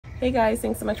Hey guys,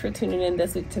 thanks so much for tuning in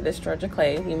this week to This Georgia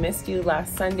Clay. We missed you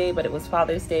last Sunday, but it was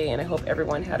Father's Day, and I hope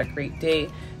everyone had a great day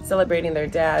celebrating their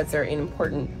dads or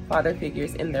important father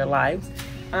figures in their lives.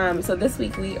 So this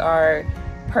week we are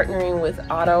partnering with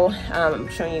Oto,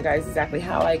 showing you guys exactly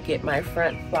how I get my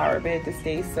front flower bed to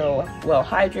stay so well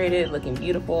hydrated, looking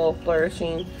beautiful,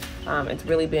 flourishing. It's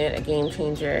really been a game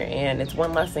changer, and it's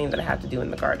one less thing that I have to do in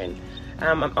the garden.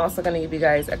 I'm also going to give you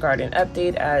guys a garden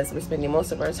update as we're spending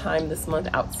most of our time this month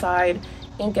outside.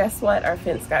 And guess what? Our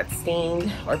fence got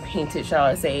stained, or painted, shall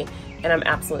I say, and I'm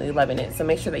absolutely loving it. So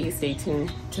make sure that you stay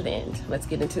tuned to the end. Let's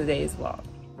get into today's vlog.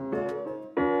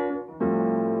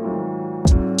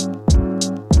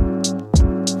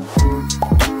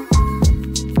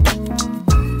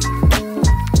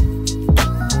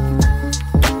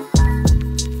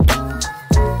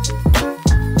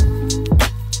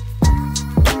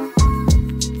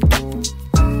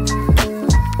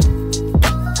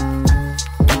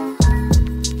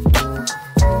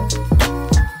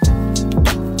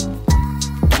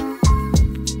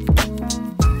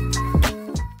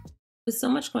 With so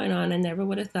much going on, I never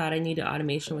would have thought I needed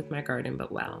automation with my garden,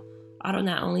 but wow. Oto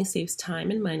not only saves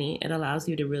time and money, it allows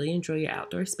you to really enjoy your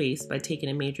outdoor space by taking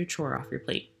a major chore off your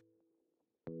plate.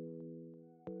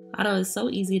 Oto is so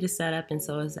easy to set up, and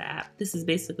so is the app. This is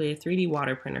basically a 3D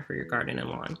water printer for your garden and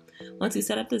lawn. Once you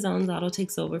set up the zones, Oto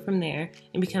takes over from there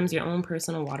and becomes your own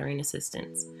personal watering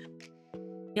assistant.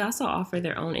 They also offer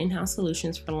their own in-house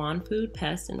solutions for lawn food,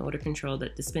 pest, and odor control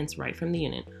that dispense right from the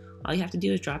unit. All you have to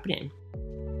do is drop it in.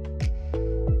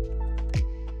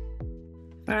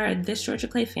 For our This Georgia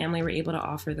Clay family, we're able to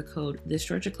offer the code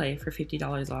THISGEORGIACLAY for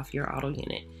 $50 off your Oto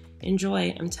unit.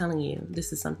 Enjoy, I'm telling you,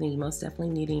 this is something you most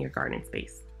definitely need in your garden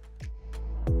space.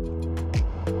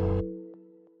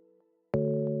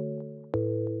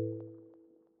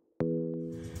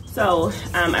 So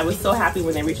I was so happy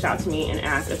when they reached out to me and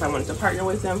asked if I wanted to partner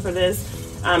with them for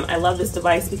this. I love this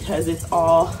device because it's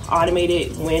all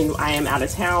automated when I am out of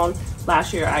town.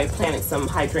 Last year I planted some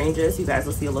hydrangeas. You guys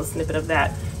will see a little snippet of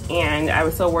that. And I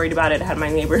was so worried about it. I had my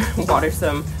neighbor water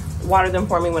them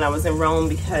for me when I was in Rome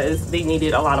because they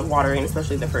needed a lot of watering,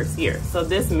 especially the first year. So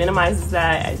this minimizes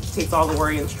that. It takes all the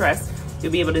worry and stress.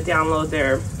 You'll be able to download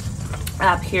their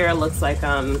app here. It looks like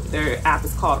their app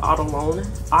is called Oto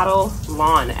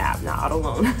Lawn app, not Oto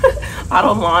Loan.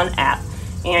 Oto Lawn app.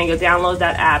 And you'll download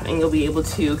that app and you'll be able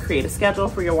to create a schedule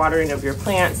for your watering of your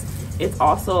plants. It's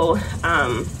also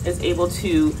is able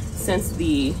to sense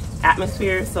the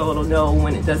atmosphere, so it'll know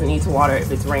when it doesn't need to water,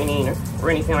 if it's raining or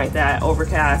anything like that,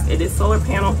 overcast. It is solar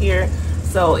panel here,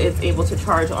 so it's able to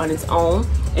charge on its own.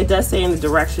 It does say in the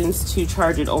directions to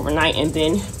charge it overnight and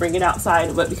then bring it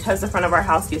outside, but because the front of our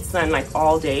house gets sun like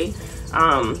all day,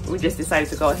 we just decided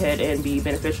to go ahead and be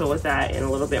beneficial with that and a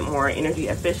little bit more energy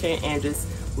efficient and just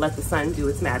let the sun do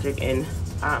its magic and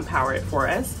power it for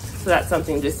us. So that's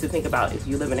something just to think about if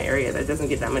you live in an area that doesn't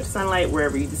get that much sunlight,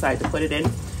 wherever you decide to put it in.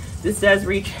 This does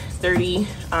reach 30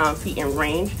 feet in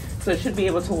range, so it should be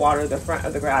able to water the front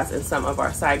of the grass and some of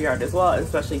our side yard as well,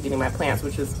 especially getting my plants,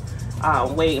 which is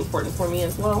way important for me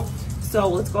as well. So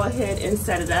let's go ahead and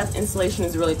set it up. Installation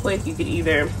is really quick. You could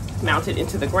either mount it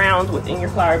into the ground within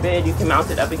your flower bed. You can mount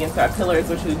it up against our pillars,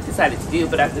 which we decided to do,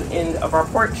 but at the end of our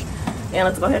porch. And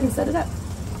let's go ahead and set it up.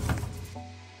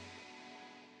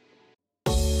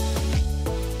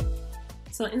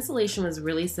 So installation was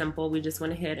really simple. We just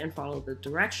went ahead and followed the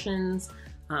directions,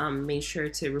 made sure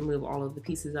to remove all of the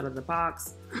pieces out of the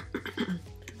box.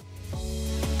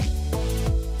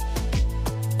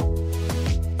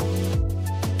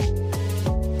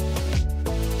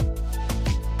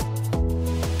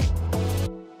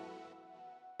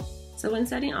 So when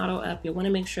setting Oto up, you'll want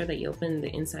to make sure that you open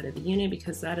the inside of the unit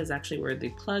because that is actually where the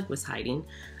plug was hiding.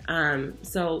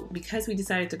 So because we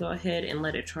decided to go ahead and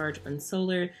let it charge on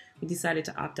solar, we decided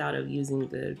to opt out of using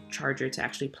the charger to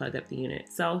actually plug up the unit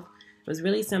itself. It was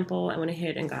really simple. I went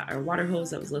ahead and got our water hose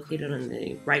that was located on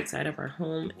the right side of our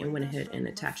home and went ahead and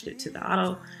attached it to the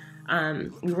Oto.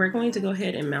 We were going to go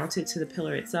ahead and mount it to the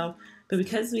pillar itself, but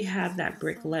because we have that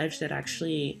brick ledge that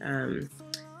actually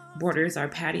borders our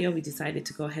patio, we decided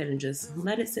to go ahead and just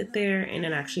let it sit there, and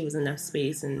it actually was enough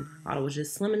space, and Oto was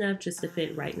just slim enough just to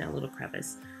fit right in that little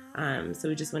crevice. So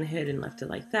we just went ahead and left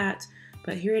it like that.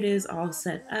 But here it is all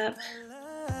set up.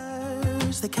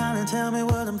 They kinda tell me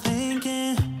what I'm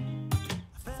thinking.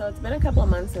 So it's been a couple of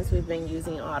months since we've been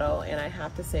using Oto, and I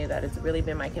have to say that it's really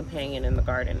been my companion in the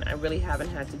garden. I really haven't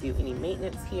had to do any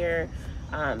maintenance here.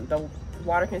 The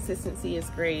water consistency is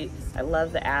great. I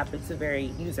love the app. It's very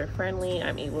user-friendly.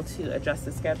 I'm able to adjust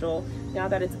the schedule. Now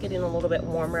that it's getting a little bit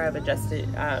warmer, I've adjusted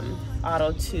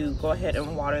Oto to go ahead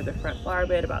and water the front flower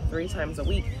bed about 3 times a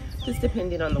week. just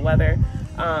depending on the weather.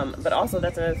 But also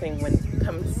that's another thing when it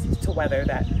comes to weather,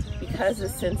 that because it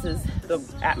senses the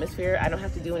atmosphere, I don't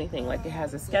have to do anything. Like, it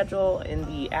has a schedule in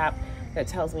the app that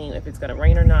tells me if it's gonna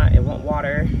rain or not. It won't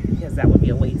water because that would be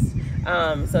a waste.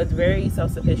 So it's very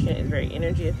self-sufficient, it's very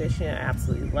energy efficient. I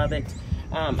absolutely love it.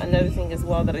 Another thing as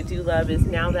well that I do love is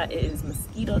now that it is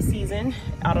mosquito season,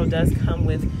 Oto does come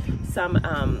with some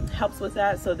helps with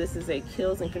that. So this is a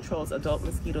kills and controls adult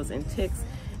mosquitoes and ticks.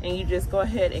 And you just go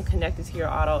ahead and connect it to your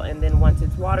Oto, and then once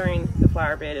it's watering the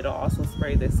flower bed, it'll also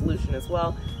spray the solution as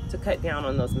well to cut down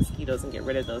on those mosquitoes and get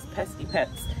rid of those pesky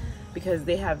pets, because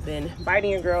they have been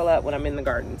biting your girl up when I'm in the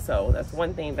garden. So that's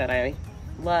one thing that I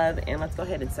love. And let's go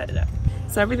ahead and set it up.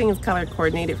 So everything is color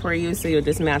coordinated for you, so you'll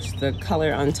just match the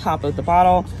color on top of the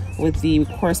bottle with the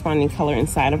corresponding color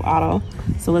inside of Oto.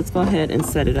 So let's go ahead and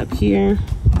set it up here.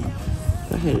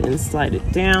 Go ahead and slide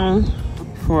it down.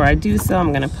 Before I do so,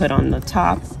 I'm gonna put on the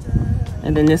top,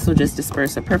 and then this will just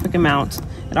disperse a perfect amount.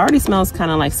 It already smells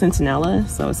kind of like centinela,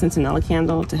 so a centinela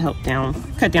candle to help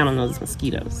cut down on those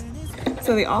mosquitoes.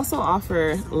 So they also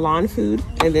offer lawn food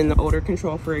and then the odor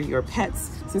control for your pets.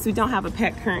 Since we don't have a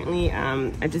pet currently,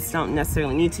 I just don't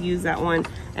necessarily need to use that one.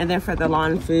 And then for the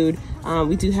lawn food,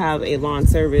 we do have a lawn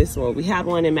service, or we have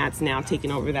one, and Matt's now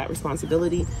taking over that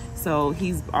responsibility. So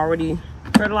he's already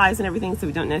fertilized and everything, so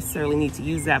we don't necessarily need to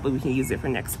use that, but we can use it for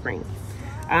next spring.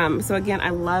 So again, I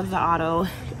love the Oto.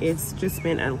 It's just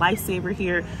been a lifesaver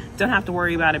here. Don't have to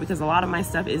worry about it because a lot of my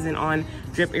stuff isn't on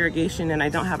drip irrigation and I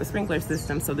don't have a sprinkler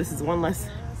system. So this is one less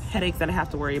headache that I have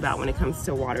to worry about when it comes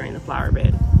to watering the flower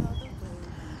bed.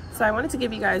 So I wanted to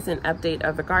give you guys an update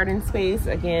of the garden space.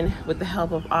 Again, with the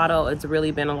help of Oto, it's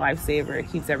really been a lifesaver. It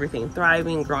keeps everything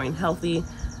thriving, growing healthy.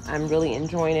 I'm really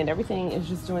enjoying it. Everything is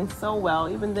just doing so well.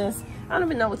 Even this, I don't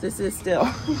even know what this is still,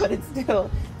 but it's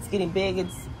getting big.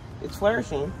 It's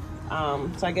flourishing.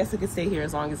 So I guess it could stay here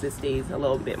as long as it stays a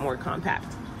little bit more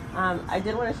compact. I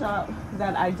did want to show out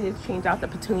that I did change out the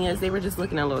petunias. They were just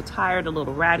looking a little tired, a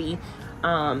little ratty.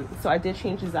 So I did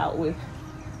change these out with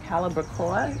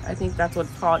Calabacoa. I think that's what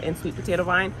it's called, and sweet potato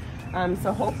vine.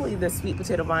 So hopefully the sweet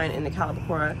potato vine and the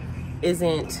Calabacoa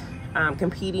isn't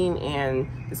competing, and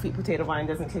the sweet potato vine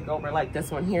doesn't take over like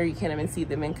this one here. You can't even see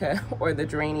the minka or the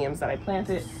geraniums that I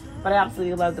planted, but I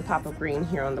absolutely love the pop of green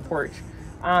here on the porch.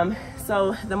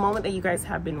 So the moment that you guys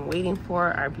have been waiting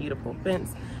for, our beautiful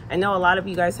fence. I know a lot of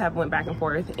you guys have went back and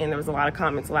forth, and there was a lot of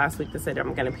comments last week that said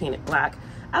I'm gonna paint it black.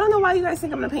 I don't know why you guys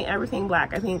think I'm gonna paint everything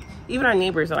black. I think even our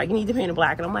neighbors are like, you need to paint it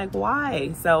black, and I'm like,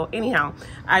 why? So anyhow,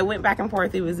 I went back and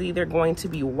forth. It was either going to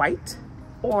be white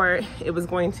or it was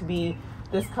going to be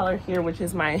this color here, which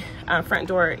is my front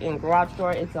door and garage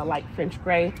door. It's a light French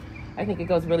gray. I think it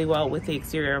goes really well with the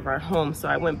exterior of our home. So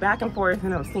I went back and forth,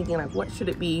 and I was thinking, like, what should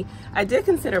it be? I did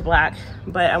consider black,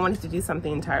 but I wanted to do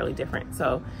something entirely different.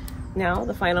 So now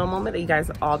the final moment that you guys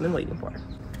have all been waiting for.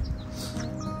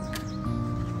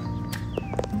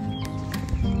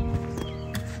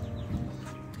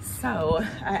 So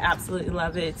I absolutely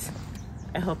love it.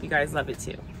 I hope you guys love it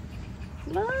too.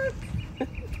 Look.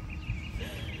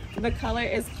 The color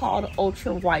is called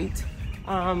Ultra White.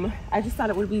 I just thought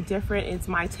it would be different. It's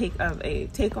my take on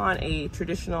a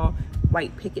traditional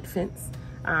white picket fence.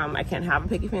 I can't have a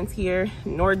picket fence here,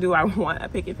 nor do I want a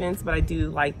picket fence, but I do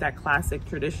like that classic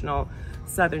traditional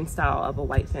Southern style of a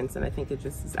white fence, and I think it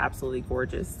just is absolutely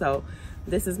gorgeous. So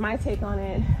this is my take on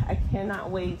it. I cannot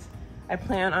wait. I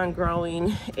plan on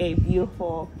growing a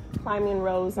beautiful climbing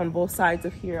rose on both sides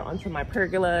of here onto my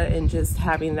pergola and just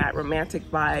having that romantic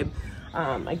vibe.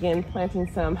 Again,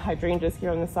 planting some hydrangeas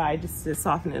here on the side just to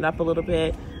soften it up a little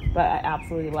bit, but I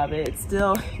absolutely love it. It's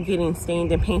still getting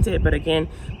stained and painted, but again,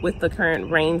 with the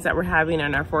current rains that we're having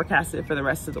and are forecasted for the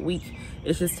rest of the week,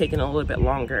 it's just taking a little bit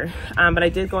longer. But I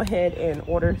did go ahead and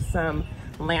order some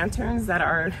lanterns that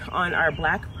are on our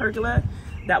black pergola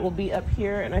that will be up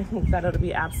here, and I think that it'll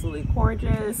be absolutely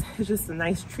gorgeous. It's just a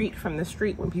nice treat from the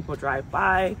street when people drive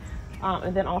by,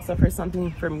 and then also for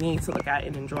something for me to look at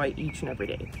and enjoy each and every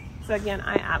day. So again,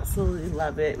 I absolutely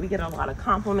love it. We get a lot of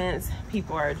compliments.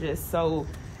 People are just so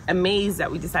amazed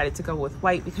that we decided to go with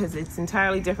white because it's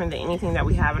entirely different than anything that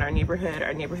we have in our neighborhood.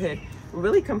 Our neighborhood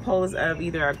really composed of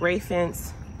either a gray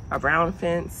fence, a brown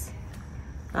fence,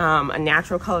 a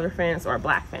natural color fence, or a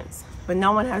black fence. But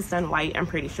no one has done white. I'm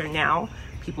pretty sure now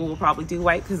people will probably do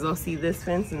white because they'll see this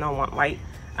fence and they'll want white.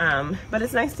 But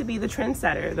it's nice to be the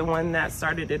trendsetter, the one that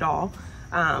started it all.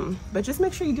 But just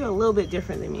make sure you do a little bit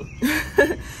different than me.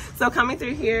 So coming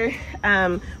through here,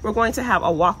 we're going to have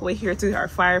a walkway here to our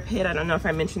fire pit. I don't know if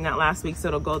I mentioned that last week, so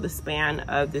it'll go the span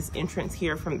of this entrance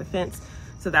here from the fence.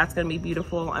 So that's gonna be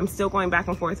beautiful. I'm still going back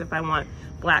and forth if I want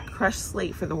black crushed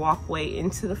slate for the walkway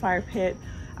into the fire pit.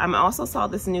 I also saw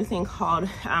this new thing called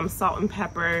salt and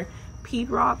pepper peat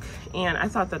rock, and I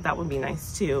thought that that would be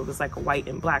nice too. It was like a white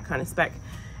and black kind of speck,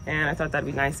 and I thought that'd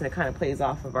be nice, and it kind of plays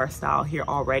off of our style here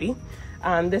already.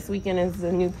 This weekend is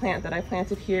a new plant that I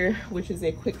planted here, which is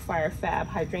a quick fire fab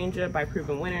hydrangea by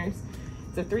Proven Winners.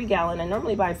 It's a 3 gallon. I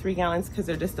normally buy 3 gallons because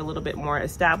they're just a little bit more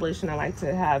established, and I like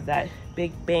to have that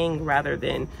big bang rather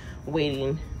than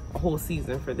waiting a whole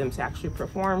season for them to actually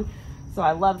perform. So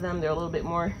I love them. They're a little bit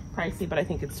more pricey, but I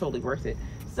think it's totally worth it.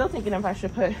 Still thinking if I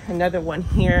should put another one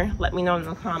here. Let me know in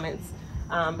the comments.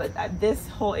 But this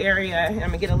whole area, and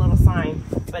I'm gonna get a little sign,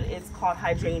 but it's called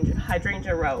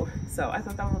hydrangea row. So I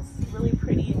thought that was really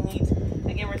pretty and neat.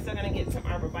 Again, we're still gonna get some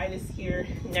arborvitae here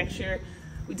next year.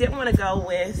 We didn't want to go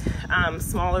with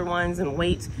smaller ones and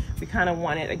wait. We kind of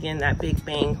wanted, again, that big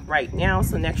bang right now.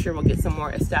 So next year we'll get some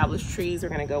more established trees. We're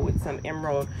going to go with some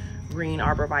emerald green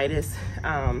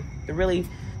arborvitae. They're really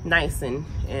nice, and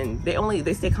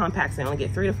they stay compact. So they only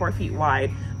get 3 to 4 feet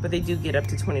wide, but they do get up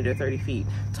to 20 to 30 feet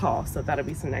tall. So that'll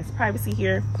be some nice privacy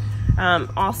here.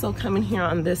 Also coming here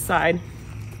on this side,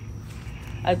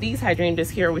 these hydrangeas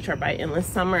here, which are by Endless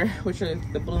Summer, which are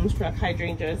the Bloomstruck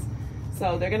hydrangeas.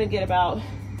 So they're gonna get about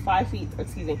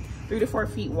 3 to 4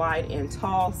 feet wide and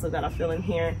tall, so that'll fill in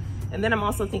here. And then I'm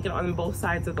also thinking on both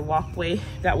sides of the walkway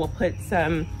that we'll put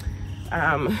some,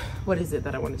 what is it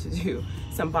that I wanted to do?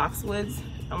 Some boxwoods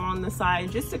along the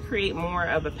side, just to create more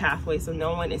of a pathway so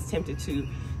no one is tempted to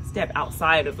step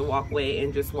outside of the walkway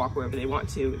and just walk wherever they want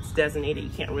to. It's designated,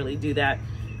 you can't really do that.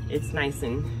 It's nice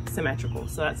and symmetrical.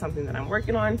 So that's something that I'm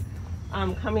working on.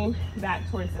 Coming back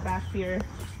towards the back here,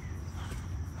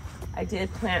 I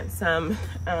did plant some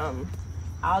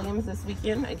alliums this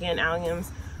weekend. Again,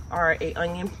 alliums are a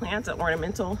onion plant, an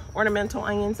ornamental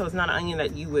onion. So it's not an onion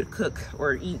that you would cook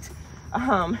or eat,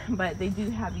 but they do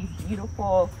have these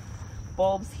beautiful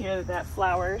bulbs here that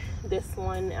flower. This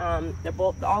one,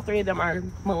 all 3 of them are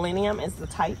Millennium is the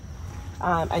type.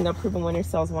 I know Proven Winners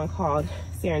sells one called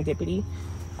Serendipity.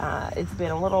 It's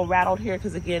been a little rattled here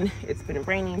because, again, it's been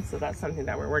raining, so that's something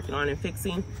that we're working on and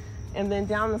fixing. And then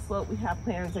down the slope, we have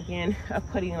plans again of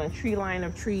putting a tree line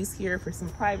of trees here for some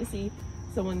privacy.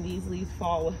 So when these leaves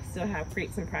fall, we'll still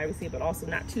create some privacy, but also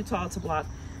not too tall to block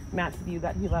Matt's view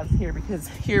that he loves here, because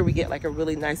here we get like a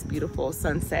really nice, beautiful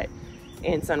sunset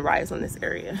and sunrise on this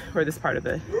area, or this part of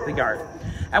the yard.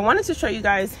 I wanted to show you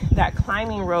guys that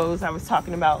climbing rose I was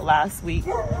talking about last week.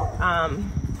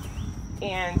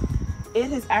 And it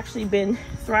has actually been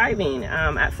thriving.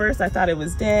 At first I thought it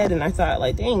was dead, and I thought,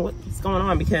 like, dang, what's going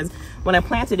on? Because when I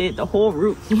planted it, the whole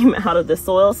root came out of the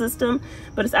soil system,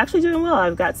 but it's actually doing well.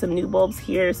 I've got some new bulbs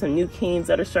here, some new canes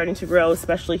that are starting to grow,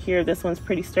 especially here. This one's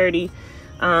pretty sturdy.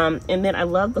 And then I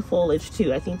love the foliage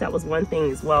too. I think that was one thing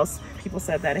as well. People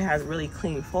said that it has really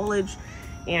clean foliage,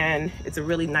 and it's a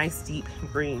really nice deep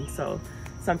green. So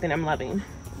something I'm loving.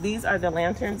 These are the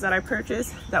lanterns that I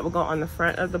purchased that will go on the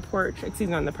front of the porch,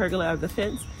 on the pergola of the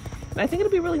fence. And I think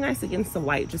it'll be really nice against the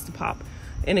white, just to pop.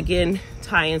 And again,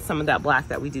 tie in some of that black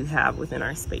that we do have within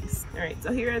our space. All right,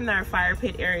 so here in our fire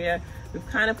pit area, we've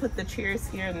kind of put the chairs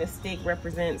here, and this stake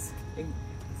represents, it's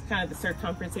kind of the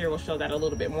circumference here. We'll show that a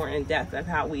little bit more in depth of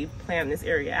how we plan this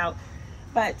area out.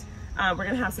 But we're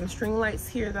gonna have some string lights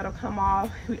here that'll come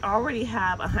off. We already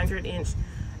have a 100-inch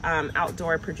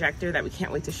outdoor projector that we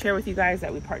can't wait to share with you guys,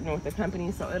 that we partner with the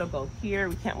company, so it'll go here.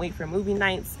 We can't wait for movie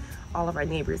nights. All of our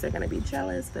neighbors are going to be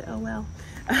jealous, but oh well.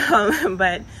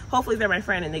 But hopefully they're my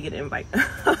friend and they get an invite.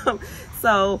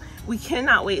 So we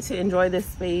cannot wait to enjoy this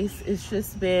space. It's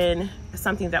just been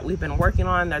something that we've been working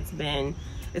on.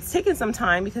 It's taken some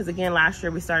time, because again, last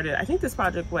year we started, I think this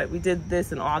project, we did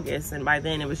this in August, and by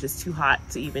then it was just too hot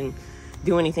to even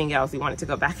do anything else. We wanted to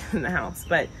go back in the house.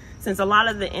 But since a lot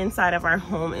of the inside of our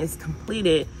home is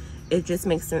completed, it just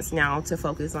makes sense now to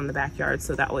focus on the backyard,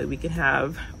 so that way we can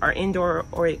have our indoor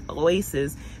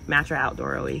oasis match our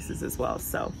outdoor oasis as well.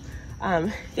 So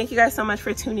thank you guys so much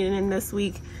for tuning in this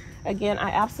week. Again,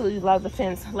 I absolutely love the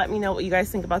fence. Let me know what you guys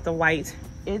think about the white.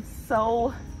 It's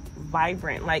so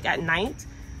vibrant. Like at night,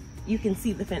 you can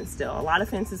see the fence still. A lot of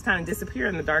fences kind of disappear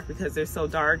in the dark because they're so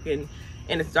dark, and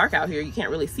it's dark out here, you can't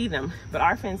really see them. But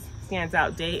our fence stands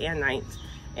out day and night,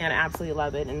 and I absolutely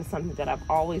love it, and it's something that I've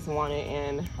always wanted.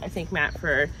 And I thank Matt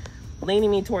for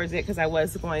leaning me towards it, because I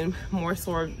was going more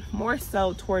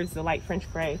so towards the light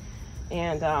French gray,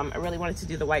 and I really wanted to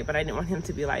do the white, but I didn't want him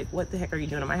to be like, what the heck are you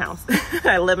doing in my house?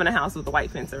 I live in a house with a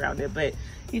white fence around it. But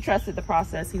he trusted the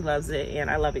process, he loves it, and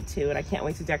I love it too, and I can't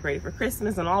wait to decorate it for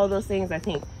Christmas and all of those things. I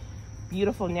think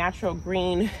beautiful natural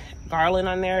green garland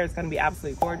on there. It's going to be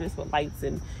absolutely gorgeous with lights,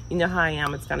 and you know how I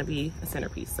am, it's going to be a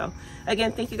centerpiece. So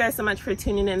again, thank you guys so much for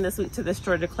tuning in this week to This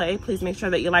Georgia Clay. Please make sure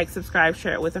that you like, subscribe,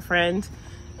 share it with a friend,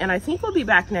 and I think we'll be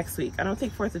back next week. I don't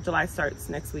think 4th of July starts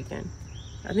next weekend.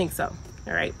 I think so.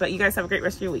 All right, but you guys have a great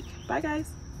rest of your week. Bye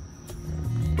guys.